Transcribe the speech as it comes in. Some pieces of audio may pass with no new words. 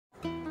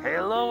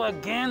Hello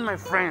again, my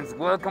friends.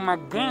 Welcome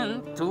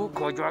again to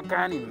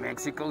Coyoacan in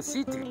Mexico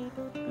City.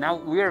 Now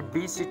we are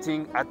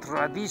visiting a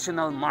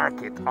traditional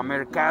market, a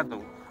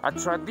mercado, a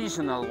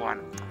traditional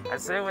one.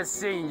 As I was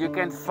saying, you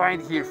can find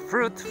here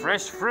fruit,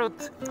 fresh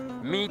fruit,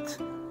 meat,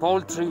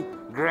 poultry,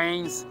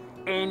 grains,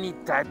 any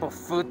type of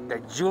food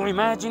that you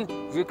imagine.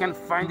 You can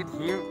find it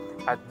here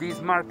at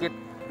this market.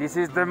 This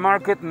is the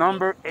market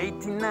number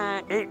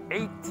 89,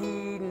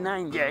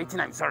 89,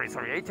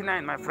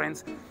 my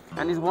friends.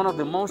 And it's one of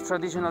the most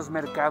traditional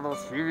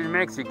mercados here in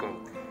Mexico.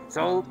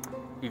 So,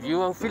 if you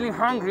are feeling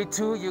hungry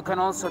too, you can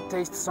also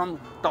taste some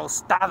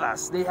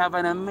tostadas. They have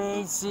an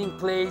amazing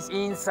place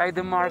inside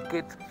the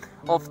market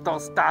of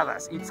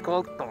tostadas. It's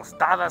called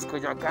Tostadas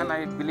Coyoacan.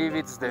 I believe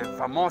it's the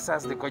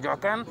famosas de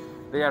Coyoacan.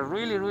 They are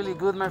really, really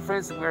good, my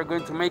friends. We're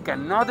going to make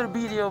another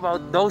video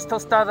about those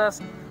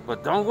tostadas.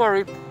 But don't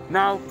worry,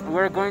 now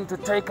we're going to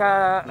take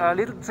a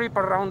little trip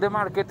around the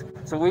market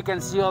so we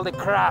can see all the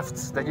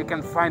crafts that you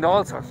can find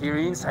also here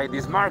inside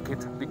this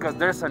market, because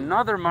there's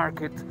another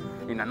market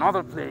in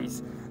another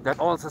place that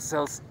also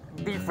sells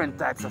different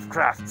types of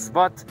crafts.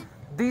 But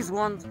this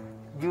one,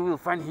 you will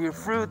find here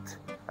fruit,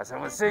 as I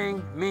was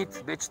saying,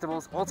 meat,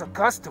 vegetables, also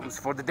costumes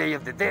for the Day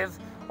of the Dead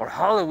or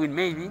Halloween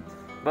maybe.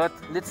 But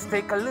let's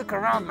take a look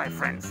around, my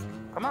friends.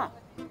 Come on.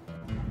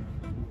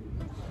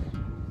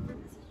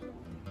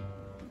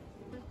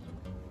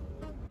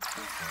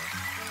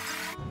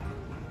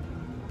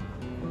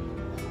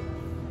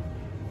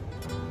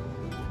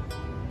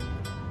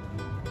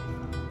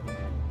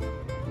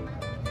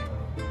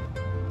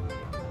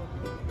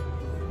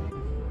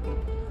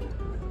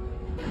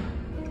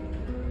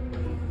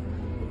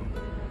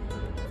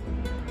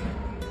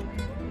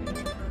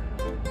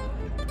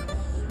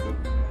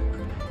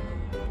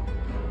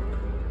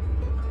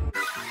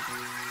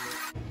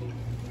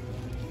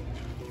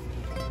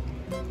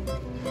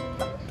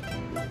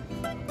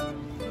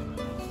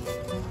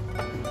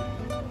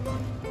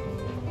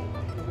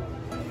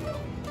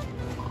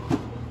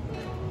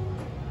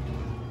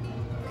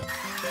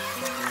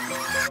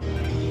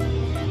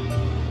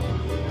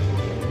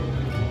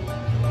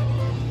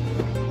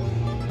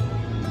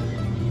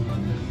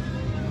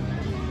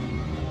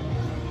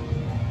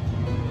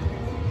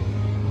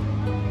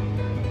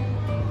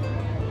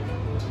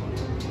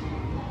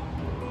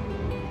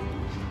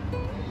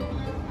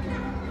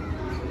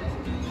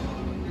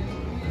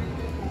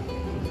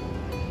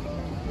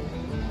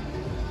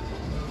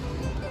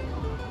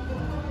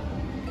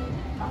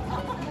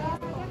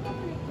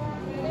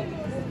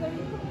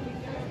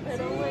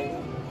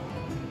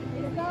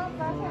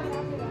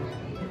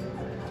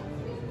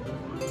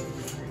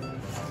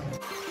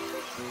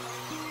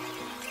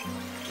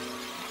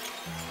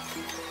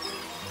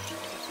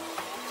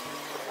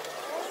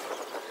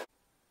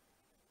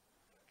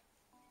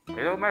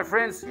 Hello, my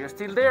friends, you're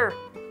still there?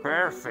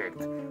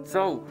 Perfect.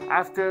 So,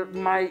 after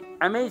my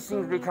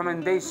amazing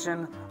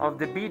recommendation of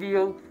the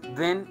video,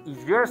 then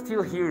if you're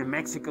still here in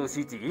Mexico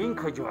City, in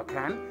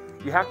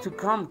Coyoacan, you have to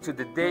come to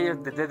the Day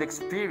of the Dead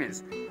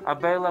experience,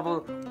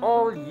 available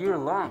all year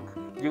long.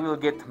 You will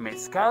get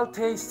mezcal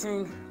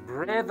tasting,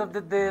 bread of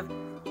the dead,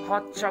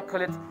 hot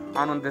chocolate,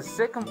 and on the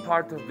second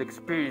part of the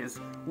experience,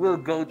 we'll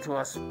go to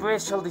a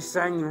special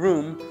design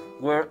room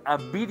where a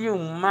video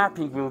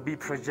mapping will be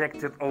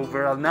projected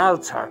over an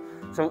altar.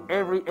 So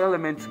every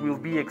element will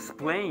be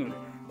explained,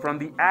 from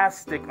the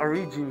Aztec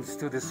origins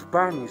to the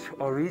Spanish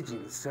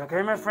origins.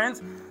 Okay, my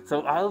friends?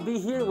 So I'll be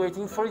here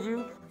waiting for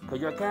you,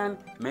 Coyoacan,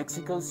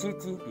 Mexico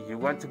City. If you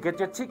want to get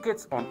your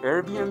tickets on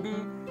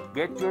Airbnb,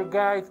 get your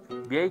guide,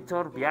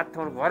 Viator,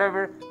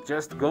 whatever,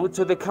 just go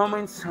to the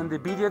comments and the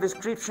video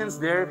descriptions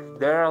there.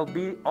 There'll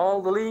be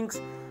all the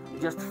links.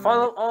 Just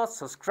follow us,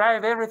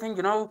 subscribe, everything,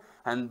 you know,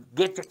 and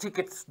get your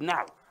tickets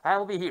now.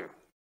 I'll be here.